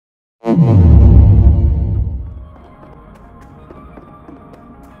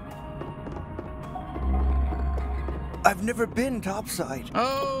I've never been topside.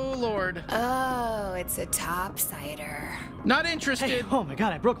 Oh, Lord. Oh, it's a topsider. Not interested. Hey, oh my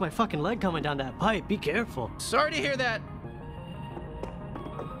god, I broke my fucking leg coming down that pipe. Be careful. Sorry to hear that.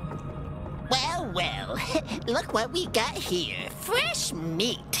 Well, look what we got here. Fresh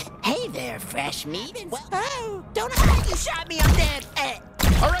meat. Hey there, fresh meat. Oh, don't hide, you shot me up there.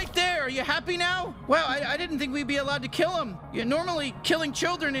 All right there, are you happy now? Well, I didn't think we'd be allowed to kill him. Normally, killing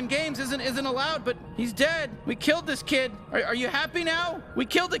children in games isn't allowed, but he's dead. We killed this kid. Are you happy now? We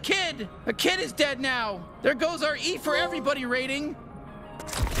killed a kid. A kid is dead now. There goes our E for everybody rating.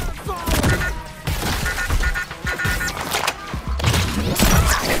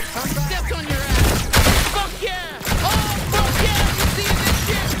 Stepped on your ass. Fuck yeah! Oh, fuck yeah! You see this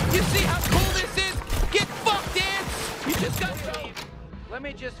shit? You see how cool this is? Get fucked, Ants! You just got to leave. Let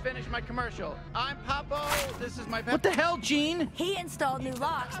me just finish my commercial. I'm Papo. This is my pet. What the hell, Gene? He installed new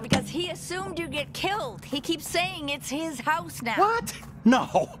locks because he assumed you'd get killed. He keeps saying it's his house now. What?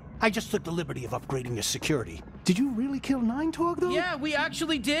 No. I just took the liberty of upgrading your security. Did you really kill Nine-Tog, though? Yeah, we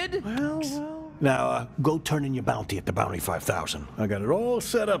actually did. Well. Now, go turn in your bounty at the Bounty 5000. I got it all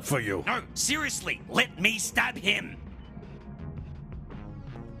set up for you. No, seriously, let me stab him.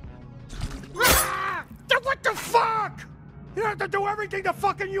 Ah! What the fuck? You have to do everything the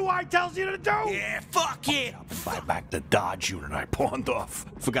fucking UI tells you to do? Yeah, fuck it. Buy back the Dodge unit I pawned off.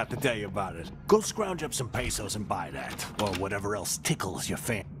 Forgot to tell you about it. Go scrounge up some pesos and buy that. Or whatever else tickles your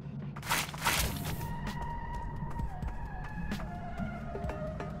fan.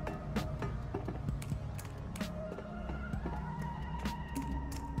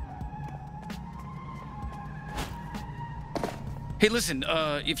 Hey, listen,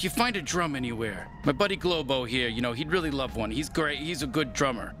 if you find a drum anywhere, my buddy Globo here, he'd really love one. He's great. He's a good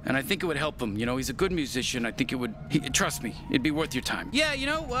drummer. And I think it would help him. He's a good musician. I think it would... trust me, it'd be worth your time. Yeah,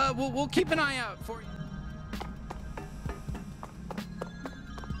 we'll keep an eye out for you.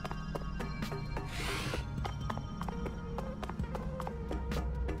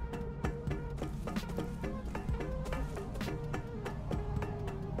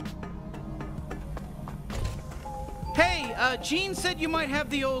 Hey, Gene said you might have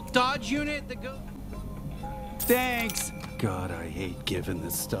the old Dodge unit that goes... Thanks. God, I hate giving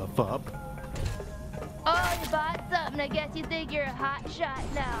this stuff up. Oh, you bought something. I guess you think you're a hot shot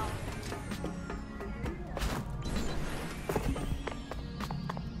now.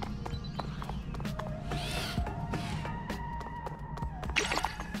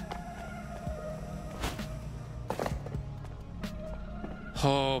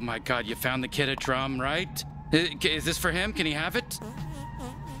 Oh my God, you found the kid a drum, right? Is this for him? Can he have it?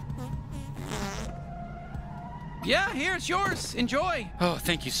 Yeah, here, it's yours. Enjoy. Oh,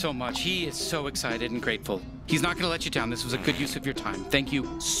 thank you so much. He is so excited and grateful. He's not going to let you down. This was a good use of your time. Thank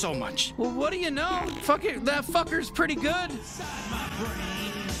you so much. Well, what do you know? Fuck it, that fucker's pretty good.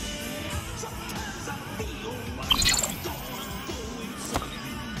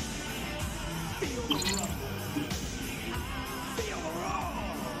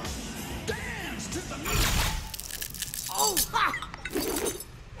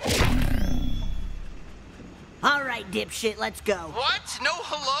 All right, dipshit, let's go. What? No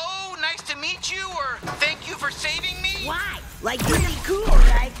hello? Nice to meet you, or thank you for saving me? Why? Like, pretty cool,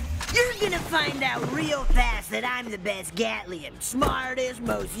 right? You're gonna find out real fast that I'm the best Gatlian. Smartest,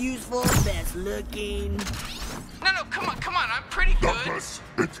 most useful, best looking. No, come on, I'm pretty good. Douglas,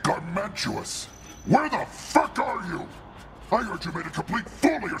 it's gargantuous. Where the fuck are you? I heard you made a complete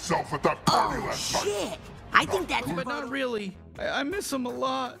fool of yourself at that party last night. Shit! I think that's... But not really. I miss him a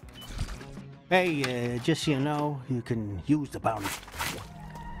lot. Hey, just so you know, you can use the bounty.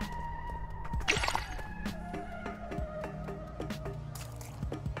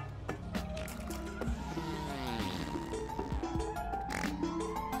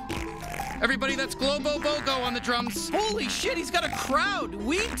 Everybody, that's Globo Bogo on the drums. Holy shit, he's got a crowd.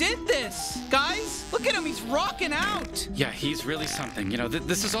 We did this. Guys, look at him. He's rocking out. Yeah, he's really something.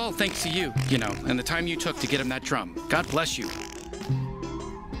 This is all thanks to you, and the time you took to get him that drum. God bless you.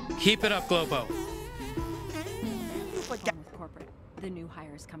 Keep it up, Globo. What's wrong with corporate? The new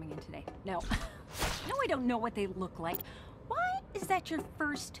hire is coming in today. No, I don't know what they look like. Why is that your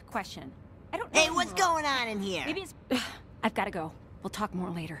first question? I don't know. Hey, what's going on in here? Maybe it's... I've got to go. We'll talk more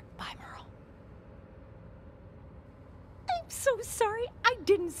later. Bye, Merle. I'm so sorry. I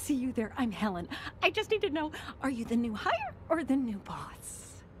didn't see you there. I'm Helen. I just need to know, are you the new hire or the new boss?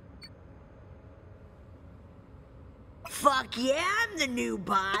 Fuck yeah, I'm the new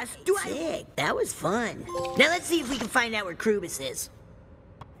boss. Sick, that was fun. Now let's see if we can find out where Krubis is.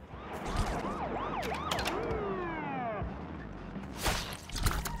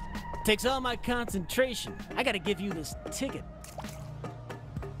 Takes all my concentration. I gotta give you this ticket.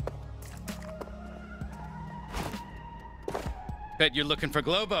 Bet you're looking for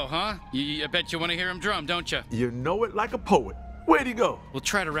Globo, huh? I bet you want to hear him drum, don't you? You know it like a poet. Where'd he go? Well,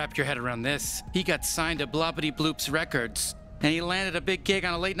 try to wrap your head around this. He got signed to Bloppity Bloops Records, and he landed a big gig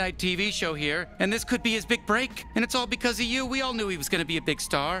on a late-night TV show here, and this could be his big break. And it's all because of you. We all knew he was going to be a big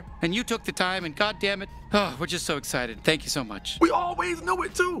star, and you took the time, and goddamn it, oh, we're just so excited. Thank you so much. We always knew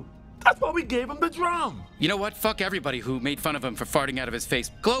it, too. That's why we gave him the drum. You know what? Fuck everybody who made fun of him for farting out of his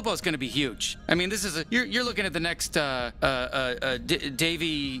face. Globo's gonna be huge. I mean, this is you're looking at the next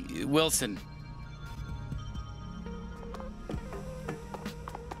Davey Wilson.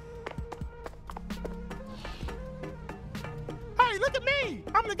 Hey, look at me!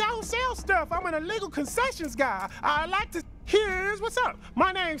 I'm the guy who sells stuff. I'm an illegal concessions guy. I like to. Here's what's up.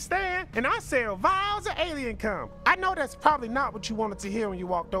 My name's Stan, and I sell vials of alien cum. I know that's probably not what you wanted to hear when you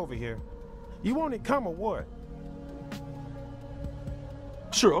walked over here. You wanted cum or what?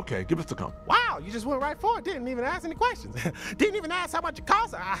 Sure, okay, give us the cum. Wow, you just went right for it. Didn't even ask any questions. Didn't even ask how much it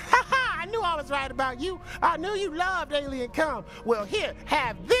costs. I knew I was right about you. I knew you loved alien cum. Well, here,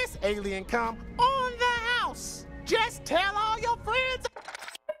 have this alien cum on the house. Just tell all your friends.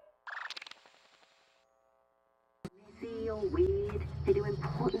 Or weird. They do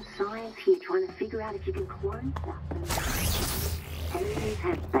important science here, trying to figure out if you can clone stuff. Aliens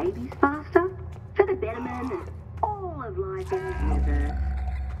have babies faster for the betterment of all of life in the universe.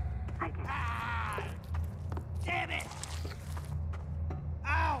 Okay. Damn it!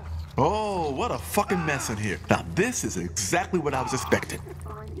 Ow! Oh, what a fucking mess in here. Now, this is exactly what I was expecting.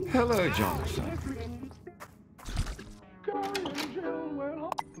 Hello, Jonathan.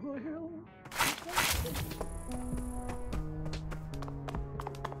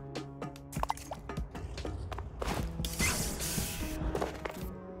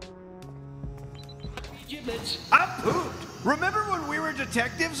 I'm pooped. Remember when we were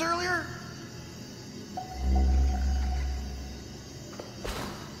detectives earlier?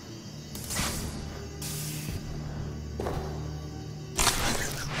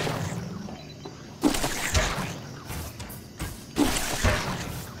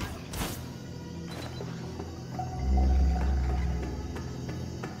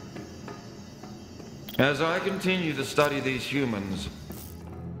 As I continue to study these humans,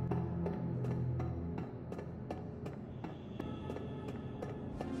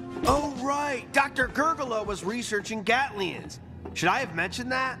 Oh, right. Dr. Gurgula was researching Gatlians. Should I have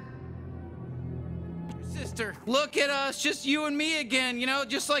mentioned that? Sister, look at us, just you and me again, you know,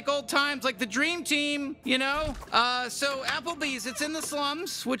 just like old times, like the dream team, you know? So Applebee's, it's in the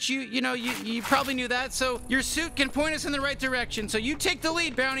slums, which you probably knew that, so your suit can point us in the right direction. So you take the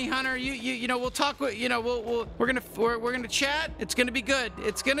lead, bounty hunter. You know, we'll talk with, you know, we're gonna chat. It's gonna be good.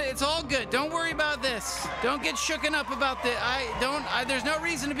 It's all good. Don't worry about this. Don't get shooken up about this. There's no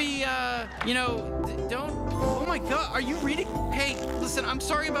reason to be, you know, don't. Oh my God, are you reading? Hey, listen, I'm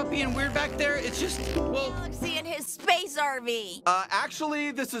sorry about being weird back there. It's just, well. In his space RV.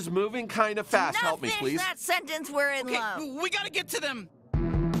 Actually, this is moving kind of fast. Now Help me, please. That sentence. We're in Okay, love. we gotta get to them.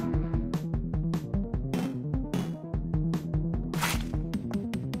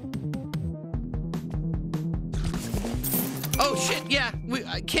 Oh shit, yeah.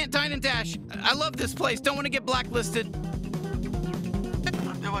 I can't dine and dash. I love this place. Don't want to get blacklisted. You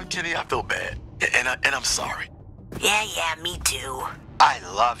know what, Kitty? I feel bad. And I'm sorry. Yeah, me too. I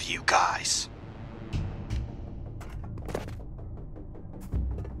love you guys.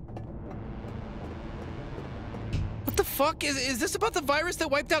 What the fuck? Is this about the virus that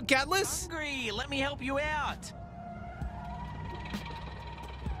wiped out Gatlas? Hungry, let me help you out.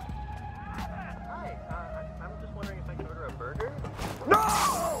 Hi, I'm just wondering if I can order a burger? No!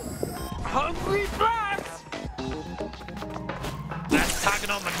 Hungry blacks! That's tugging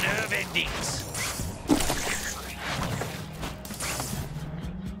on the nerve endings.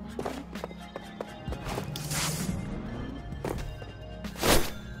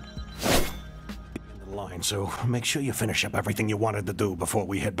 Line, so make sure you finish up everything you wanted to do before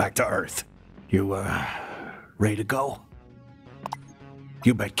we head back to Earth. You, ready to go?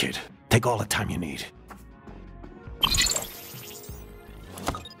 You bet, kid. Take all the time you need.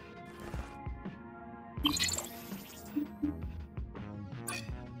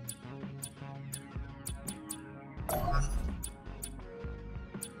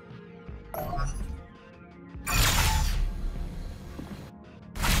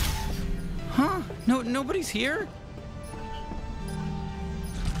 Huh? Nobody's here?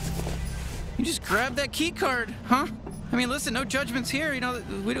 You just grabbed that key card, huh? I mean, listen, no judgments here. You know,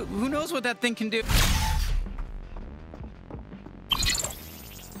 who knows what that thing can do?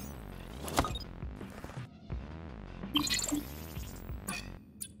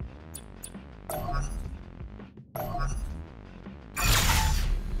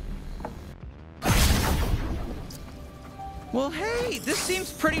 Well, hey, this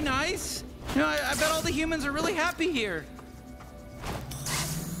seems pretty nice. You know, I bet all the humans are really happy here.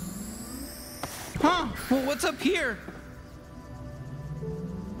 Huh? Well, what's up here?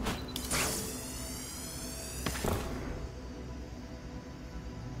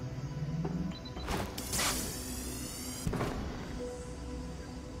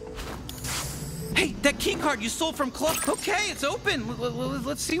 Hey, that key card you stole from Club. Okay, it's open.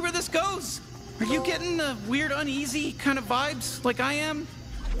 Let's see where this goes. Are you getting the weird, uneasy kind of vibes like I am?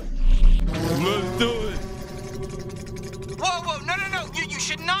 Let's do it. Whoa, no. You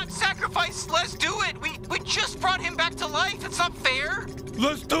should not sacrifice. Let's do it. We just brought him back to life. It's not fair.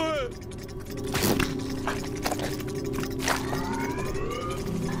 Let's do it.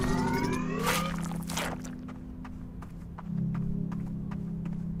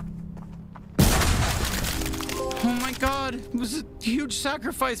 Oh my God, it was a huge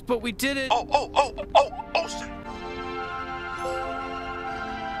sacrifice, but we did it. Oh, shit.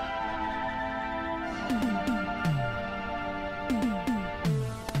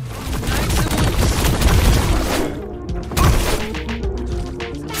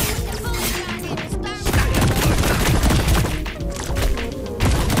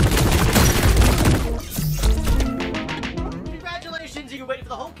 Congratulations, you waited for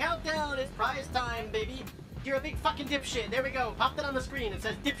the whole countdown. It's prize time, baby. You're a big fucking dipshit. There we go. Popped it on the screen. It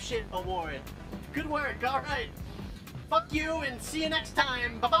says Dipshit Award. Good work. All right. Fuck you and see you next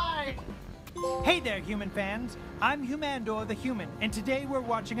time. Bye-bye. Hey there, human fans. I'm Humandor the Human, and today we're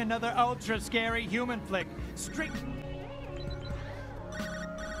watching another ultra-scary human flick. Straight...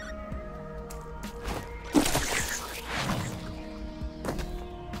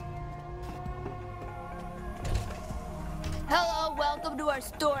 Hello, welcome to our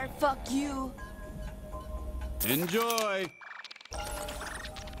store. Fuck you. Enjoy.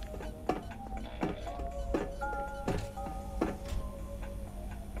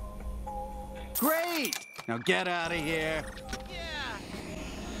 Great! Now get out of here.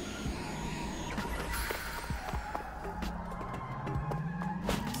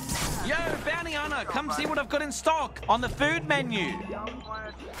 Yo, Bounty Hunter, come see what I've got in stock on the food menu.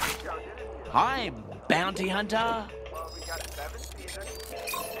 Hi, Bounty Hunter.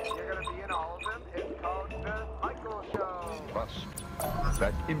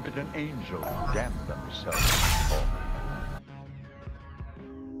 That impotent angel damned themselves for me.